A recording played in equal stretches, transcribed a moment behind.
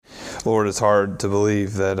Lord, it's hard to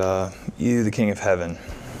believe that you, the King of Heaven,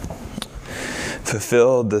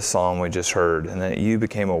 fulfilled this psalm we just heard, and that you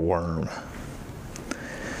became a worm.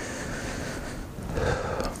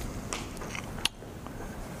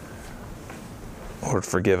 Lord,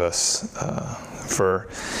 forgive us for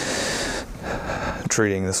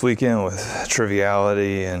treating this weekend with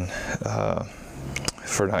triviality and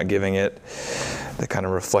for not giving it the kind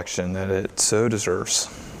of reflection that it so deserves.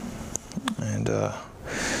 And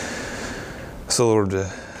so, Lord,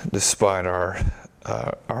 despite our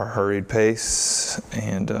hurried pace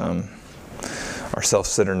and our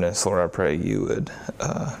self-centeredness, Lord, I pray you would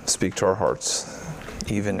speak to our hearts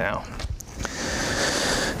even now.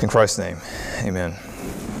 In Christ's name, amen.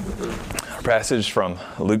 Our passage from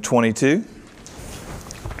Luke 22.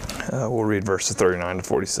 We'll read verses 39 to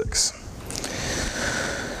 46.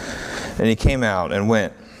 And he came out and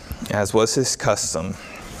went, as was his custom,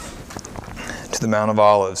 to the Mount of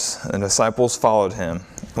Olives, and the disciples followed him.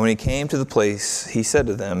 When he came to the place, he said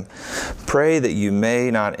to them, "Pray that you may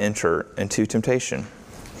not enter into temptation."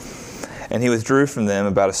 And he withdrew from them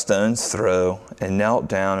about a stone's throw, and knelt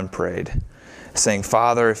down and prayed, saying,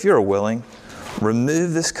 "Father, if you are willing,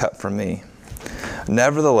 remove this cup from me.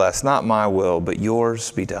 Nevertheless, not my will, but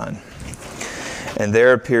yours be done." And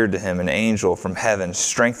there appeared to him an angel from heaven,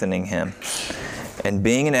 strengthening him. And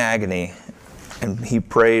being in agony, and he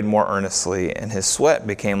prayed more earnestly, and his sweat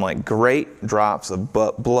became like great drops of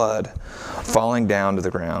blood falling down to the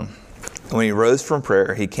ground. When he rose from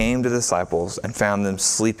prayer, he came to the disciples and found them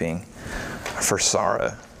sleeping for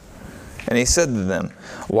sorrow. And he said to them,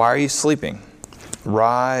 "Why are you sleeping?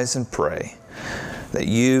 Rise and pray, that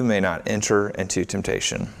you may not enter into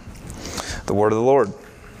temptation." The word of the Lord.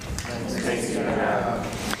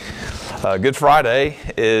 Good Friday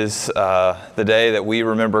is the day that we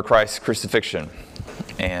remember Christ's crucifixion.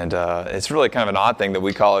 And it's really kind of an odd thing that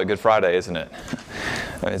we call it Good Friday, isn't it?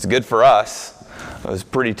 I mean, it's good for us. It was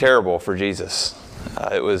pretty terrible for Jesus.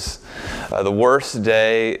 It was the worst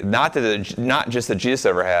day, not just that Jesus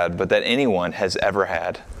ever had, but that anyone has ever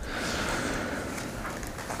had.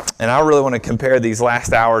 And I really want to compare these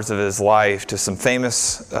last hours of his life to some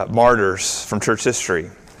famous martyrs from church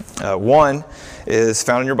history. One is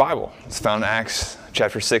found in your Bible. It's found in Acts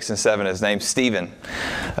chapter 6 and 7. His name's Stephen.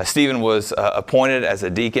 Stephen was appointed as a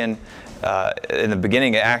deacon in the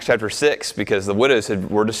beginning of Acts chapter 6 because the widows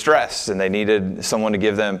were distressed and they needed someone to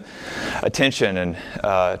give them attention and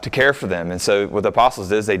to care for them. And so what the apostles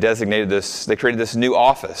did is they created this new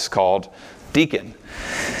office called deacon.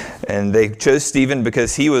 And they chose Stephen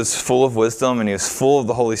because he was full of wisdom and he was full of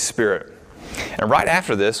the Holy Spirit. And right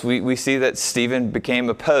after this, we see that Stephen became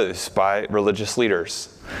opposed by religious leaders.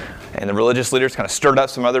 And the religious leaders kind of stirred up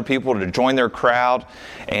some other people to join their crowd,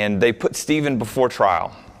 and they put Stephen before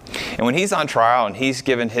trial. And when he's on trial and he's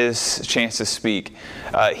given his chance to speak,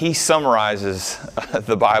 he summarizes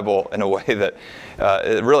the Bible in a way that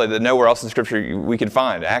that nowhere else in Scripture we can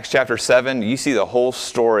find. Acts chapter 7, you see the whole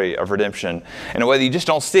story of redemption in a way that you just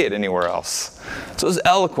don't see it anywhere else. So it was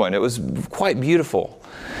eloquent. It was quite beautiful.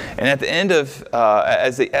 And at the end of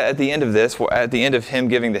at the end of him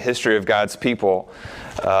giving the history of God's people,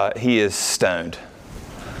 he is stoned.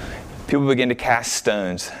 People begin to cast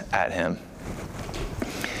stones at him.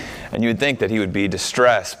 And you would think that he would be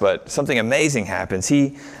distressed, but something amazing happens.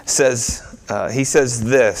 He says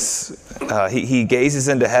this. He gazes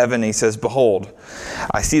into heaven and he says, "Behold,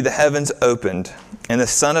 I see the heavens opened and the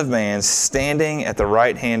Son of Man standing at the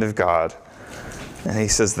right hand of God." And he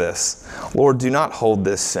says this, "Lord, do not hold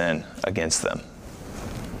this sin against them."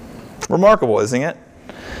 Remarkable, isn't it?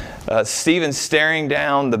 Stephen staring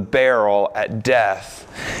down the barrel at death,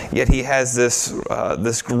 yet he has this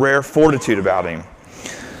rare fortitude about him.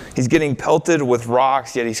 He's getting pelted with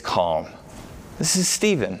rocks, yet he's calm. This is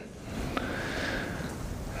Stephen.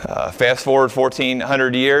 Fast forward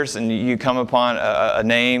 1,400 years, and you come upon a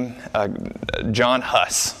name, John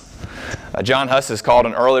Huss. John Huss is called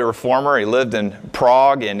an early reformer. He lived in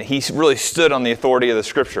Prague, and he really stood on the authority of the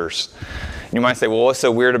Scriptures. You might say, well, what's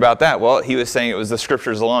so weird about that? Well, he was saying it was the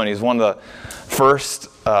Scriptures alone. He's one of the first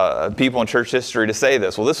people in church history to say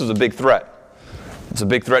this. Well, this was a big threat. It's a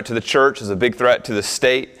big threat to the church. It's a big threat to the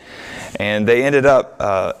state. And they ended up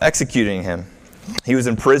executing him. He was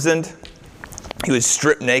imprisoned. He was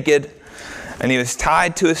stripped naked. And he was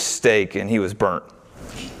tied to a stake, and he was burnt.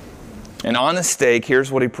 And on the stake,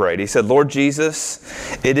 here's what he prayed. He said, "Lord Jesus,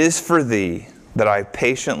 it is for thee that I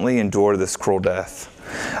patiently endure this cruel death.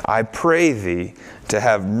 I pray thee to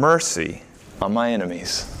have mercy on my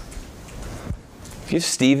enemies." You have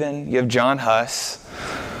Stephen, you have John Huss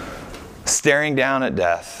staring down at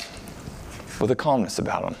death with a calmness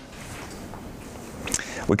about him.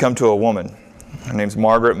 we come to a woman. Her name's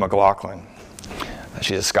Margaret McLaughlin.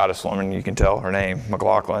 She's a Scottish woman, you can tell her name,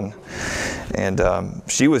 McLaughlin. And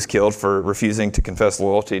she was killed for refusing to confess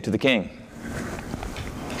loyalty to the king.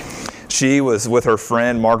 She was with her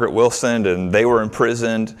friend Margaret Wilson, and they were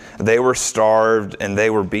imprisoned, they were starved, and they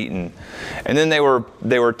were beaten. And then they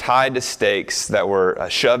were tied to stakes that were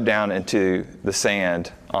shoved down into the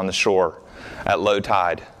sand on the shore at low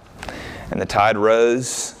tide. And the tide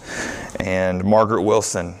rose, and Margaret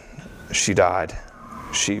Wilson, she died.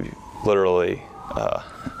 She literally,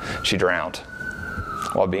 she drowned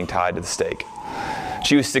while being tied to the stake.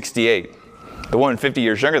 She was 68. The woman 50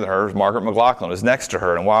 years younger than her, Margaret McLaughlin, was next to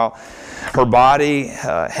her. And while her body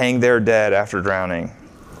hung there dead after drowning,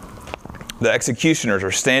 the executioners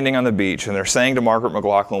are standing on the beach and they're saying to Margaret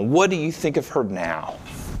McLaughlin, "What do you think of her now?"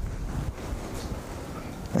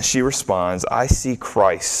 And she responds, "I see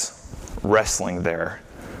Christ wrestling there.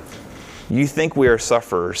 You think we are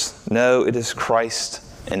sufferers. No, it is Christ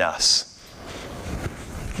in us."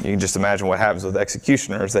 You can just imagine what happens with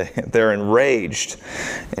executioners. They're enraged.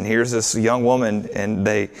 And here's this young woman, and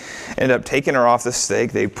they end up taking her off the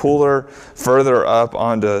stake. They pull her further up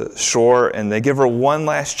onto shore, and they give her one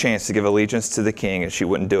last chance to give allegiance to the king, and she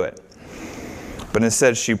wouldn't do it. But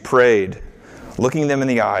instead she prayed, looking them in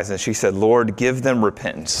the eyes, and she said, "Lord, give them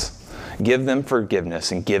repentance, give them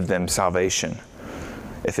forgiveness, and give them salvation,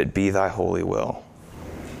 if it be thy holy will."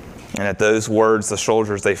 And at those words, the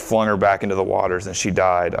soldiers, they flung her back into the waters, and she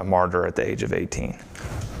died a martyr at the age of 18.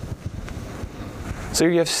 So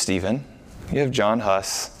here you have Stephen, you have John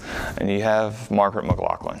Huss, and you have Margaret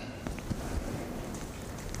McLaughlin.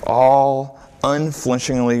 All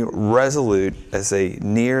unflinchingly resolute as they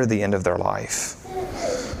near the end of their life.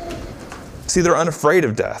 See, they're unafraid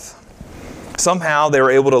of death. Somehow they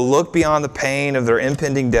were able to look beyond the pain of their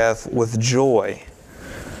impending death with joy.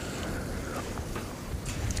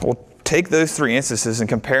 Well, take those three instances and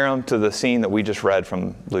compare them to the scene that we just read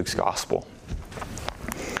from Luke's gospel.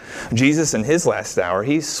 Jesus in his last hour,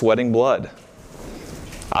 he's sweating blood.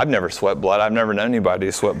 I've never sweat blood. I've never known anybody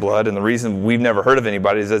to sweat blood. And the reason we've never heard of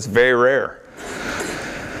anybody is that it's very rare.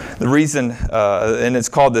 The reason, and it's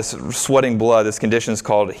called this sweating blood, this condition is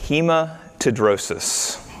called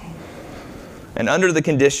hematidrosis. And under the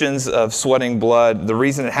conditions of sweating blood, the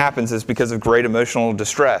reason it happens is because of great emotional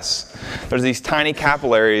distress. There's these tiny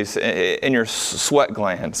capillaries in your sweat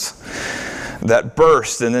glands that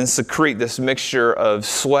burst and then secrete this mixture of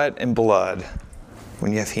sweat and blood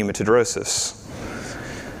when you have hematidrosis.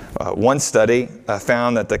 One study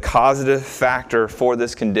found that the causative factor for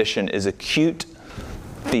this condition is acute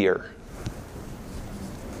fear.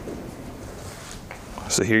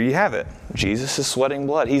 So here you have it. Jesus is sweating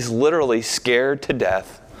blood. He's literally scared to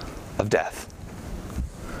death of death.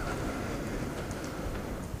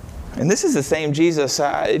 And this is the same Jesus,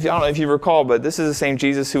 I don't know if you recall, but this is the same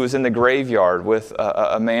Jesus who was in the graveyard with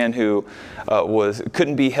a man who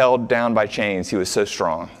couldn't be held down by chains. He was so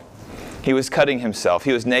strong. He was cutting himself.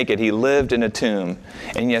 He was naked. He lived in a tomb.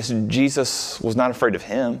 And yes, Jesus was not afraid of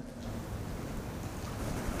him.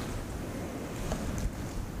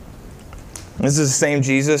 This is the same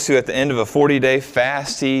Jesus who at the end of a 40-day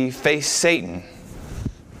fast, he faced Satan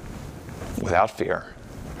without fear.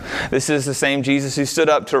 This is the same Jesus who stood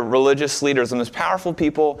up to religious leaders, the most powerful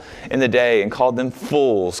people in the day, and called them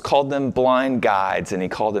fools, called them blind guides, and he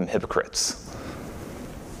called them hypocrites.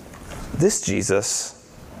 This Jesus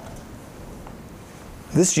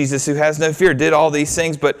who has no fear did all these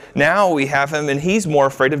things, but now we have him, and he's more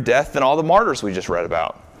afraid of death than all the martyrs we just read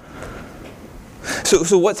about.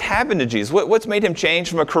 So what's happened to Jesus? What's made him change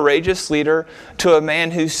from a courageous leader to a man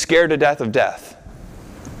who's scared to death of death?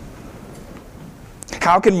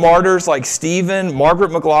 How can martyrs like Stephen,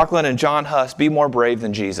 Margaret McLaughlin, and John Huss be more brave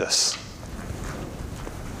than Jesus?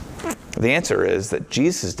 The answer is that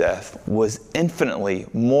Jesus' death was infinitely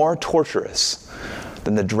more torturous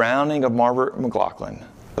than the drowning of Margaret McLaughlin,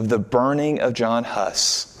 of the burning of John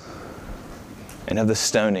Huss, and of the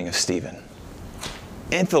stoning of Stephen.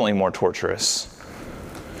 Infinitely more torturous.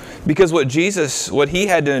 Because what he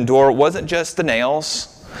had to endure wasn't just the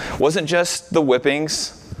nails, wasn't just the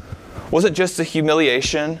whippings, wasn't just the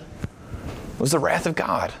humiliation, it was the wrath of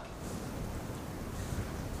God.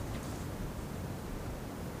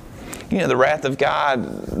 You know, the wrath of God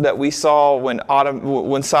that we saw when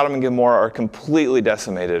Sodom and Gomorrah are completely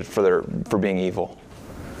decimated for being evil.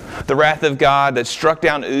 The wrath of God that struck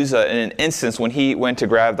down Uzzah in an instant when he went to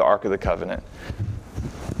grab the Ark of the Covenant.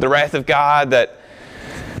 The wrath of God that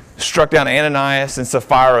struck down Ananias and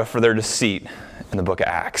Sapphira for their deceit in the book of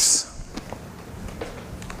Acts.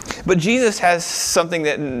 But Jesus has something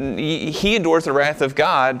that he endures the wrath of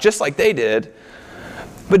God just like they did,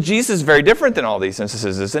 But Jesus is very different than all these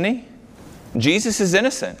instances, isn't he? Jesus is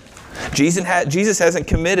innocent. Jesus hasn't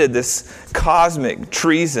committed this cosmic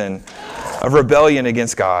treason of rebellion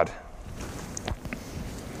against God.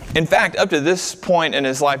 In fact, up to this point in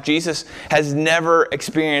his life, Jesus has never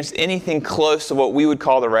experienced anything close to what we would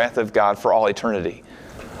call the wrath of God for all eternity.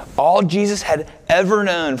 All Jesus had ever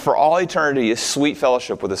known for all eternity is sweet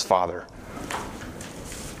fellowship with his Father.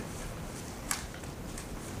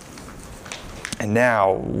 And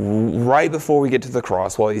now, right before we get to the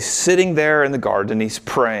cross, while he's sitting there in the garden, he's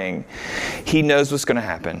praying, he knows what's going to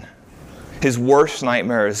happen. His worst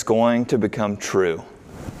nightmare is going to become true.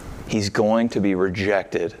 He's going to be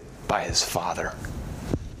rejected by his Father.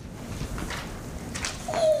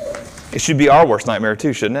 It should be our worst nightmare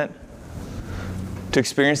too, shouldn't it? To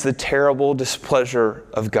experience the terrible displeasure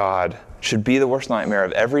of God should be the worst nightmare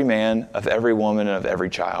of every man, of every woman, and of every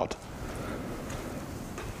child.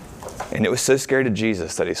 And it was so scary to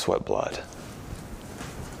Jesus that he sweat blood.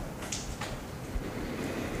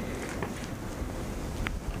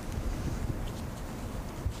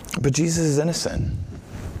 But Jesus is innocent.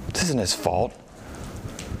 This isn't his fault.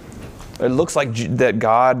 It looks like that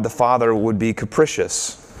God, the Father, would be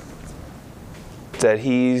capricious. That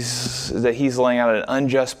he's laying out an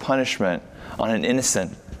unjust punishment on an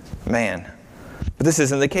innocent man. But this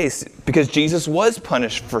isn't the case, because Jesus was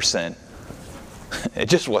punished for sin. It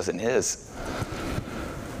just wasn't his.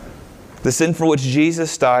 The sin for which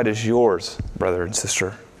Jesus died is yours, brother and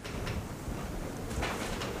sister.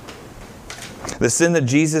 The sin that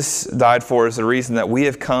Jesus died for is the reason that we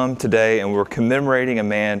have come today and we're commemorating a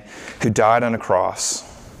man who died on a cross.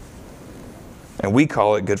 And we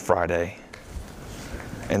call it Good Friday.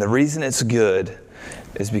 And the reason it's good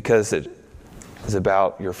is because it is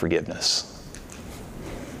about your forgiveness.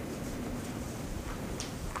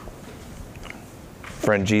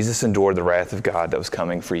 Friend, Jesus endured the wrath of God that was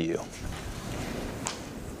coming for you.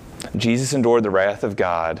 Jesus endured the wrath of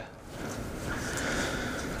God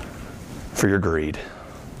for your greed,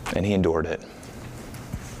 and he endured it.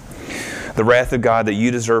 The wrath of God that you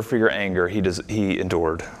deserve for your anger, he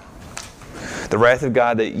endured. The wrath of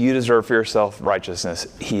God that you deserve for your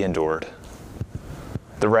self-righteousness, he endured.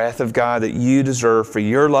 The wrath of God that you deserve for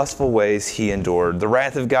your lustful ways, he endured. The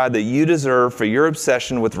wrath of God that you deserve for your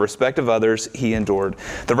obsession with the respect of others, he endured.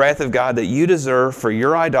 The wrath of God that you deserve for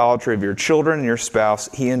your idolatry of your children and your spouse,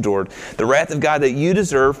 he endured. The wrath of God that you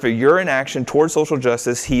deserve for your inaction towards social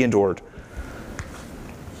justice, he endured.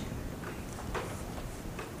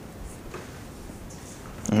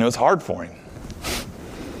 And it was hard for him.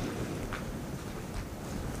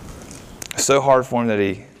 So hard for him that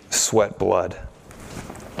he sweat blood.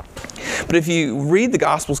 But if you read the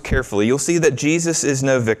Gospels carefully, you'll see that Jesus is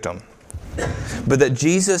no victim, but that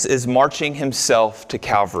Jesus is marching himself to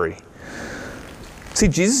Calvary. See,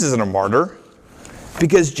 Jesus isn't a martyr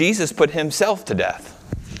because Jesus put himself to death.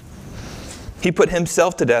 He put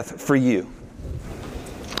himself to death for you.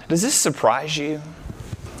 Does this surprise you?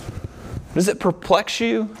 Does it perplex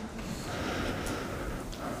you?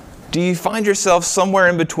 Do you find yourself somewhere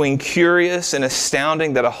in between curious and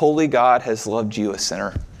astounding that a holy God has loved you, a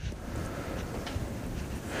sinner?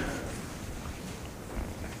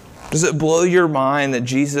 Does it blow your mind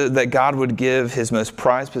that God would give his most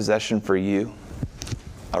prized possession for you,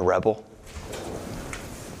 a rebel?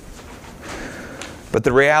 But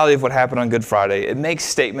the reality of what happened on Good Friday, it makes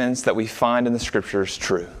statements that we find in the Scriptures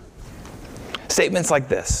true. Statements like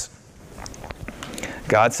this.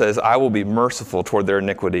 God says, I will be merciful toward their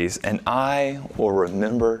iniquities, and I will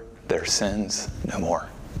remember their sins no more.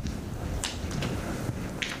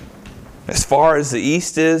 As far as the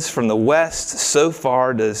east is from the west, so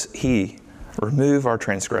far does he remove our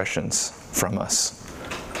transgressions from us.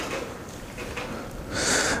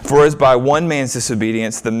 For as by one man's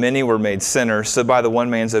disobedience the many were made sinners, so by the one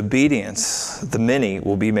man's obedience the many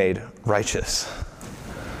will be made righteous.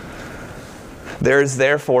 There is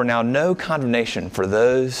therefore now no condemnation for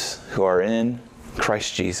those who are in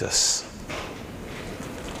Christ Jesus.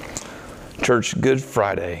 Church, Good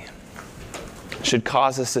Friday should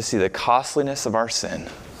cause us to see the costliness of our sin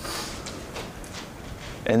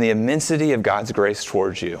and the immensity of God's grace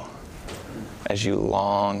towards you as you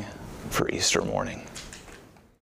long for Easter morning.